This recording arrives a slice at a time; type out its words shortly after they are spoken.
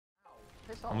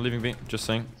I'm leaving B, just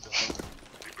saying.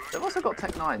 They've also got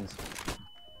Tech 9s.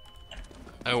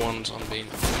 No one's on B.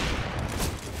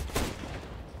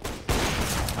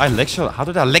 I lecture. How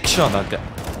did I lecture that guy?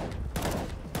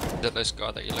 Is that this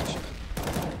guy that you lectured?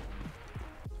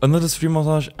 Another stream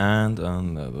montage and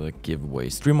another giveaway.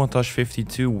 Stream montage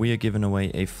 52, we are giving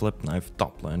away a flip knife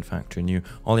top line factory new.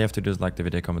 All you have to do is like the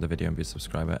video, comment the video and be a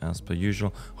subscriber as per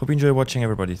usual. Hope you enjoy watching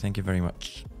everybody, thank you very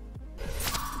much.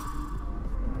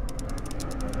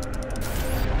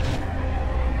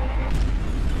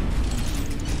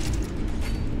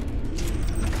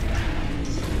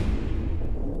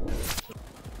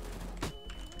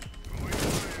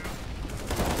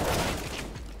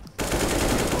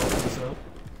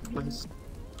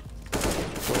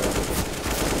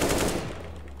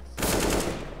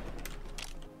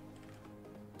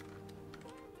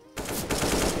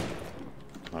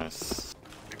 Nice.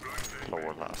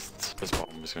 Lower last. This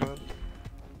bomb is going.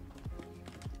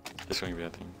 It's going to be, I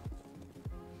think.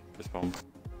 This bomb.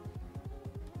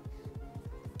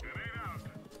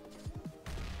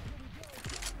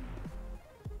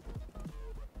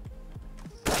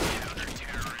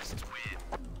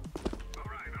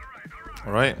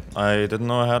 Alright, I didn't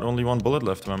know I had only one bullet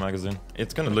left in my magazine.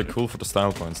 It's gonna look cool for the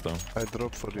style points though. I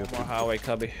drop for you. More highway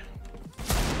cubby.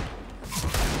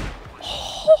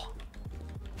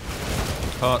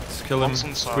 Cut, kill him.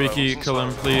 Squeaky, kill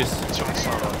him, please.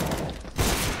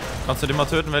 Kannst du den mal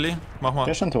töten, Welli? Mach mal.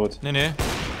 Der ist schon tot. Nee, nee.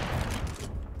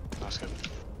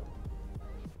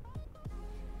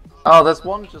 Oh, there's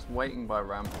one just waiting by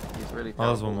ramp. He's really Oh,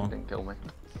 there's terrible. one more. He didn't kill me.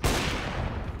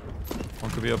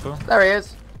 One could be upper. There he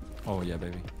is. Oh yeah,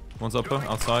 baby. One's upper,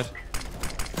 outside.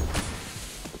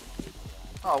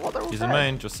 Oh, what? They're all He's in dead.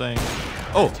 main, just saying.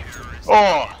 Oh!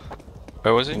 Oh!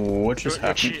 Where was he? What just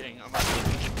happened? Cheating.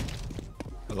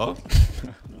 Hello?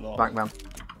 Back man.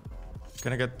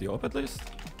 Can I get the op at least?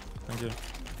 Thank you.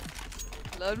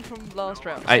 Learn from last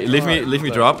round. Hey, leave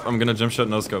me drop. I'm gonna jump shot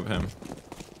Noscope him.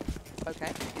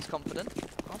 Okay, he's confident.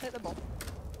 I'll take the bomb.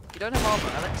 You don't have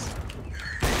armor, Alex.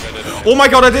 Oh my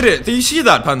god, I did it! Did you see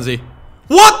that, Pansy?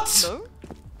 What? No?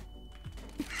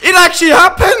 It actually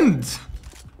happened!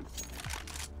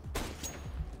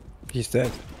 He's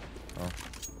dead.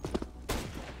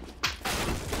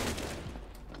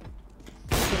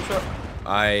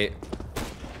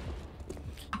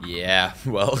 Yeah,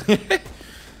 well.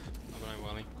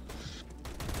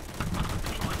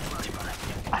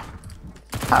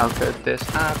 How could this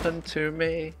happen to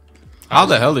me? How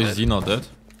the hell is he not dead?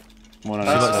 One on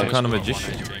Is he each like some side. kind of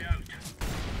magician?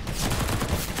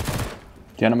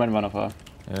 Gentleman, one of her.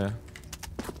 Yeah.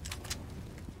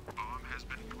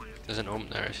 There's an orb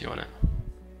there if you want it.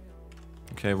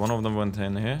 Okay, one of them went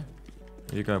in here.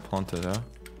 You got planted, yeah?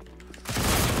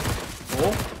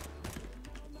 Oh,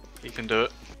 You can do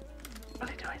it. what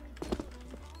are you doing?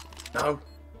 No.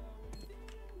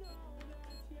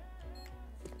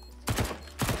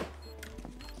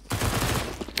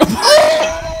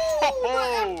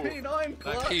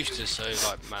 That Q's just so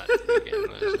like mad. You're getting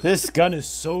those. This gun is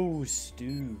so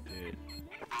stupid.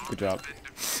 Good job.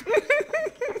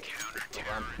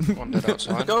 One dead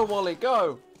outside. Go, Wally,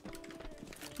 go!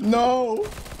 No!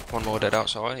 One more dead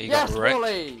outside. He Yes, got wrecked.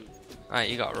 Wally! Hey,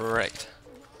 he got wrecked.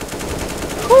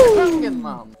 Banging,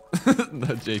 man! No,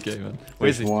 JK, man.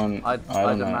 Where's There's he? one, I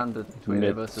don't know, demanded between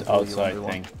mid versus outside 1v1.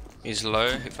 thing. He's low,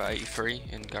 hit for 83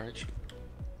 in garage.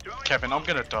 Kevin, I'm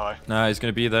gonna die. Nah, he's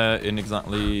gonna be there in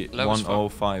exactly Low as fuck.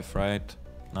 105, right?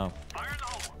 No.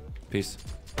 Peace.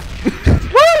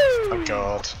 Oh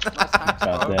god.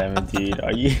 God damn it, dude.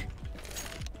 Are you?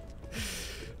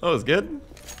 That was good.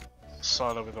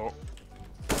 Silo with all.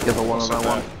 Give her one on that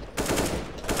one.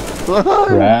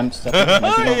 Ram, step in.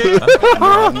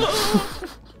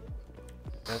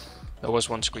 There was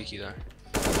one squeaky there.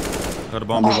 Got a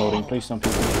bomb. Reloading, please don't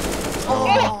people.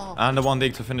 Oh. And the one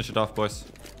dig to finish it off, boys.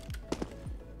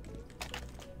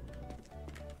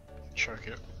 Choke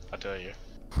it. I dare you.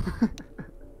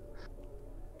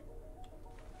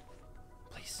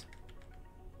 Please.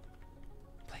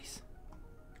 Please.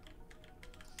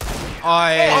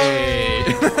 Oi!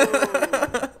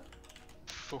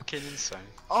 Fucking insane.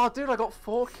 Oh, dude, I got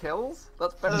 4 kills?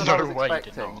 That's better than No I was way you did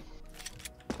expecting. not.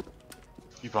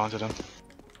 You blinded him.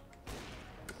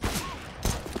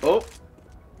 Oh!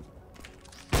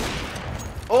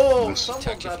 Oh, This someone's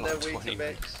attack had is their like weaker 20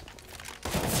 mix.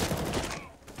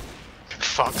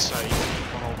 Fuck's sake.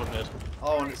 One over mid.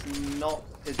 Oh, and it's not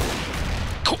pigeon.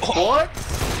 What?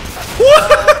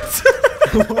 What?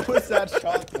 What was that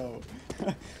shot though?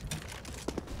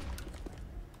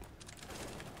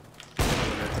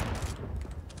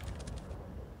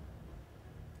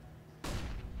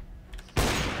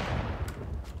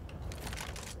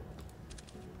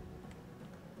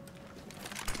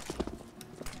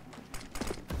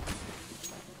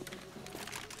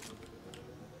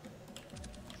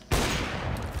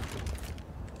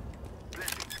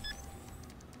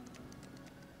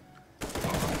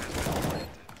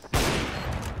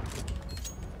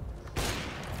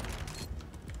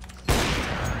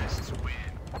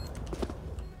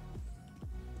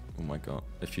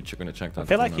 future gonna check that. I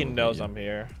feel like he corner knows over I'm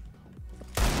here.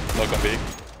 Look on B.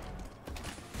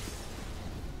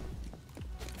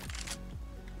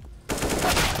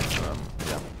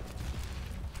 Yeah.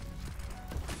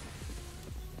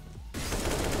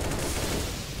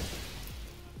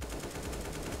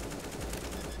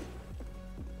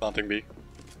 Planting B.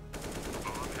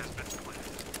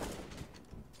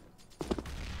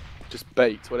 Just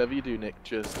bait. Whatever you do, Nick,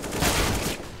 just...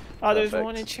 Oh, there's Perfect.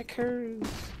 one in checkers.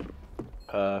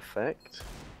 Perfect.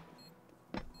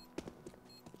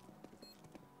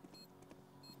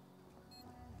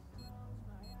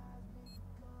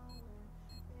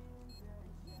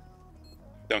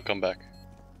 Don't come back.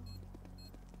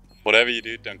 Whatever you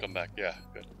do, don't come back. Yeah,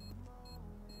 good.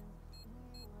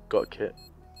 Got a kit.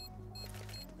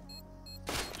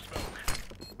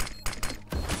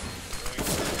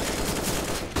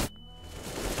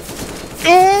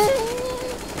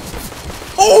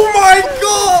 Oh my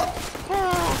god!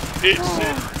 It's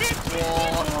it.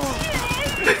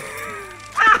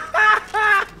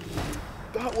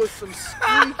 That was some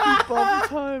squeaky bomb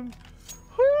time.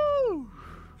 Woo!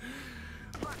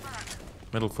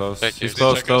 Middle close. Checkers. He's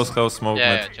close, Checkers. close, close. Smoke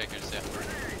Yeah, mid. checkers, yeah.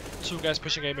 2 guys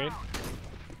pushing A main.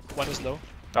 1 is low.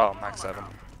 Oh, max 7.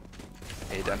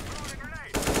 Aiden.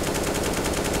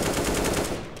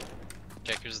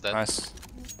 Checkers dead. Nice.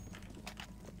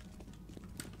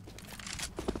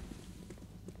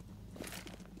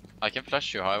 I can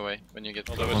flash you highway when you get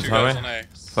Well, there were One's 2 guys highway. on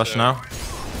A. Flash so- now.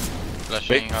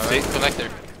 flashing Wait, highway. see? Connector.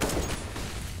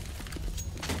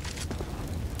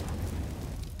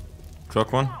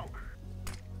 Clock one.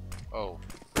 Oh.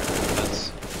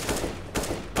 That's...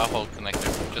 I'll hold connector.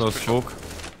 Just Close push up. smoke.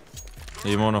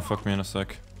 You wanna fuck me in a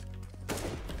sec.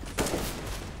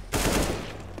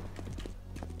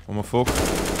 One more folk.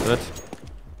 Dead.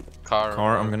 Car,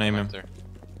 Car, or I'm gonna aim him. connector.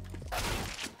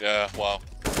 Yeah, wow.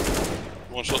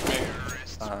 One shot me.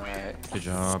 Alright. Good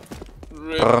job.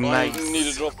 I Nice.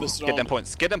 need to drop this Get them round.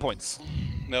 points. Get them points.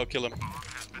 No, kill him.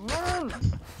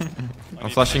 I'm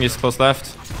flashing his close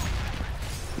left.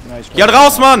 Nice. Geh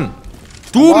raus, Mann!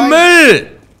 Du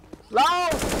Müll!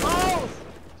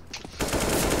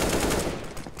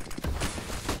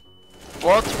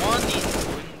 What? One is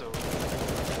window.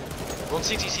 One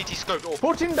CT scope. Oh,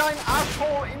 Put in dein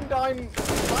Asshole in dein...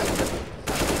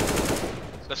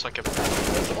 that's like a...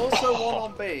 There's also one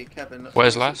on B, Kevin.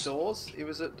 Where's He was at last? Doors. He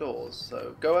was at doors,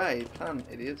 so go A, plan,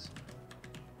 idiots.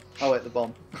 Oh wait, the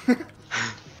bomb.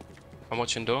 I'm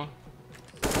watching door.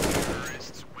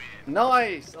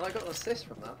 Nice! And I got an assist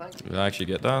from that, thank you. Did I actually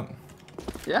get that?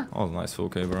 Yeah. Oh, nice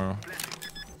 4K, bro.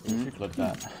 You should clip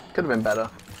that. Could have been better.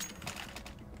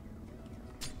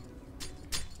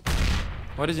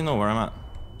 Why does he know where I'm at?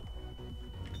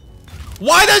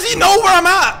 Why does he know where I'm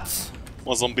at?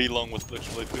 Was on B long with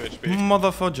literally 2 HP.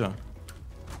 Motherfudger.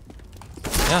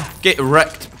 Yeah, get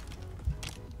wrecked.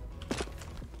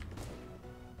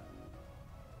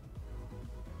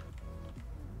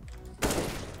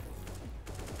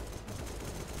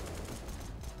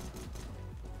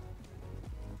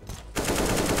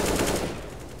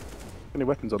 Any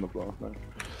weapons on the floor? No.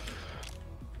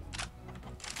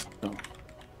 No.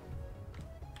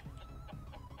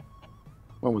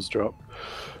 One was dropped.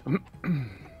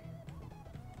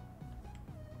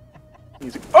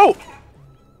 Easy. Oh!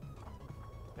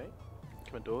 Okay.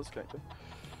 Come in doors, connector.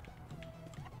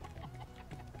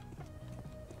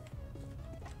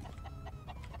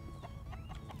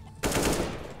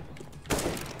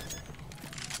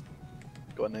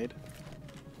 Got a nade.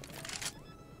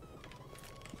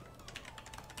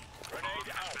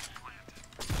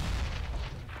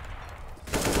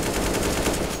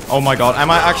 Oh my god, am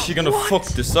I actually gonna fuck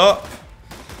this up?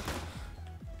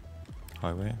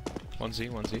 Highway.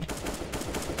 1Z, 1Z.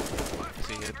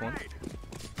 Z hit 1.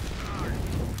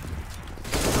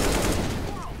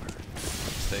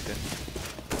 Stay good.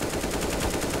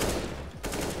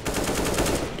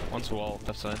 One's wall,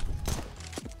 left side.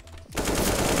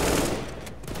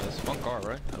 There's one car,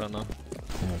 right? I don't know.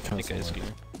 Yeah, I think it's clear.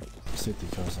 City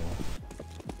castle.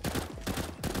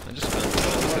 I just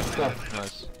found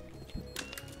nice.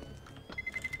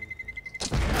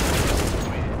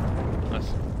 Nice.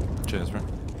 Cheers, bro.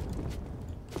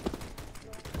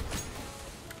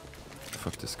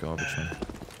 Fuck this garbage, man.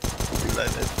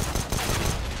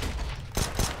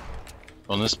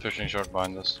 One is pushing short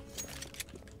behind us.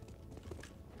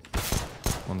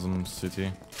 One's on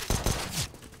city.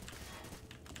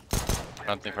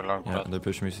 Planting for long Yeah, plat. they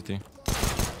push me city.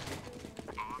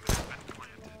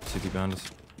 City behind us.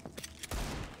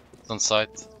 It's on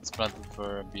site. It's planted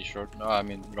for B short. No, I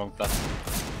mean long plat.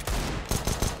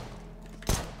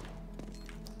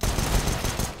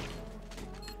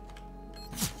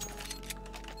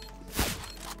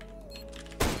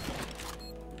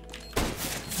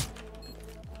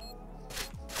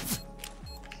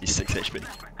 He's 6 HP.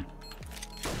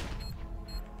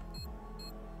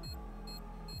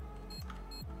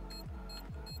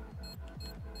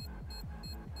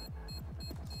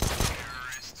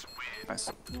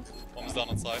 Nice. Bomb's down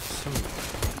on side.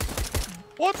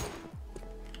 What?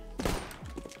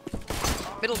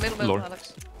 Middle, Lord.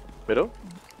 Alex. Middle?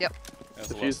 Yep. That's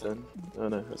the Defuse last one. then. Oh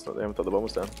no, that's not them. I thought the bomb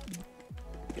was down.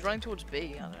 He's running towards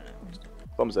B, I don't know.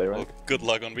 Bomb's A, right? Well, good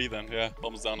luck on B then, yeah.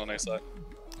 Bomb's down on A side.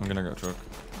 I'm gonna go truck.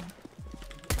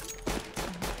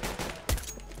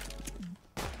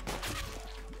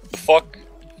 Fuck!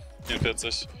 44.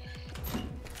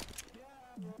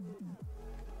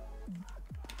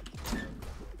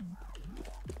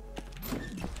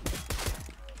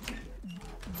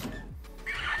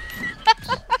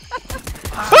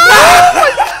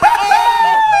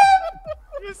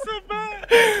 You're so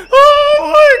bad!